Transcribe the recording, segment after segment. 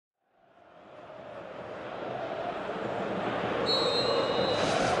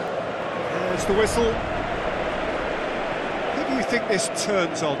blows the whistle. Who do you think this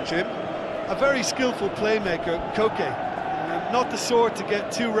turns on, Jim? A very skillful playmaker, Koke. Not the sort to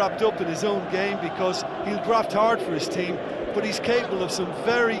get too wrapped up in his own game, because he'll graft hard for his team, but he's capable of some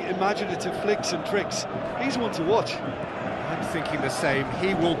very imaginative flicks and tricks. He's one to watch. I'm thinking the same.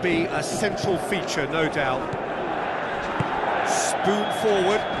 He will be a central feature, no doubt. Spoon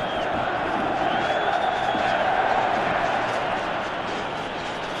forward.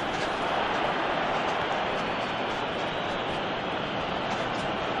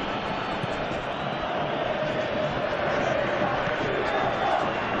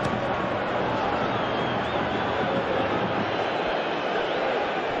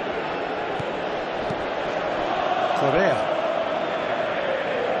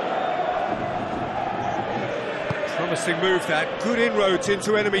 Promising move that, good inroads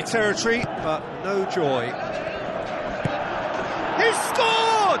into enemy territory, but no joy. He's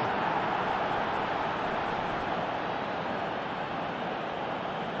scored!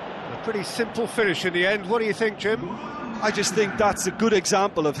 A pretty simple finish in the end. What do you think, Jim? I just think that's a good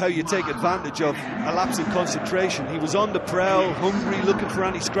example of how you take advantage of a lapse in concentration. He was on the prowl, hungry, looking for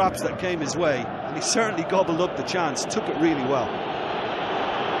any scraps that came his way, and he certainly gobbled up the chance, took it really well.